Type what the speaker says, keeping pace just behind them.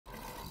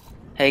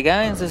Hey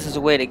guys, this is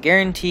a way to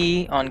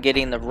guarantee on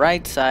getting the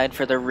right side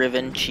for the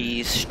Riven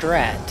cheese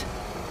strat.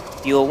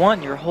 You will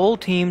want your whole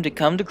team to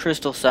come to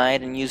crystal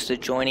side and use the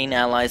joining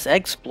allies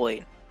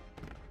exploit.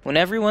 When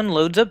everyone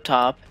loads up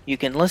top, you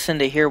can listen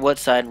to hear what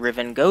side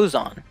Riven goes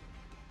on.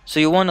 So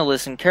you'll want to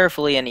listen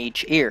carefully in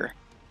each ear.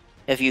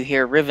 If you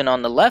hear Riven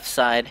on the left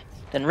side,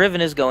 then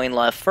Riven is going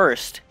left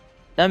first.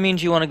 That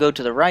means you want to go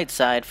to the right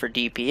side for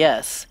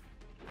DPS.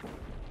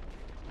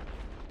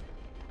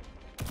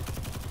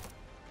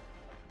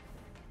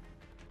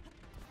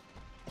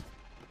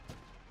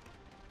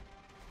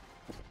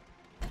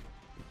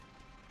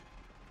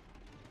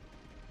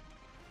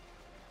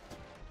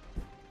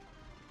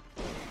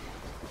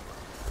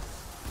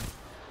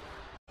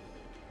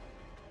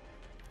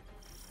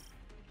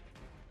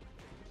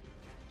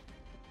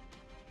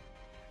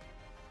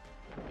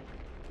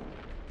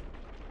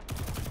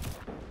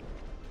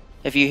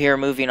 If you hear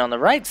moving on the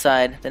right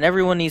side, then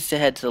everyone needs to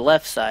head to the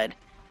left side,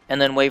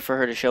 and then wait for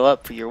her to show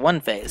up for your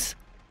one phase.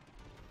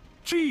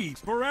 Cheese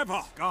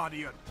forever,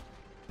 Guardian!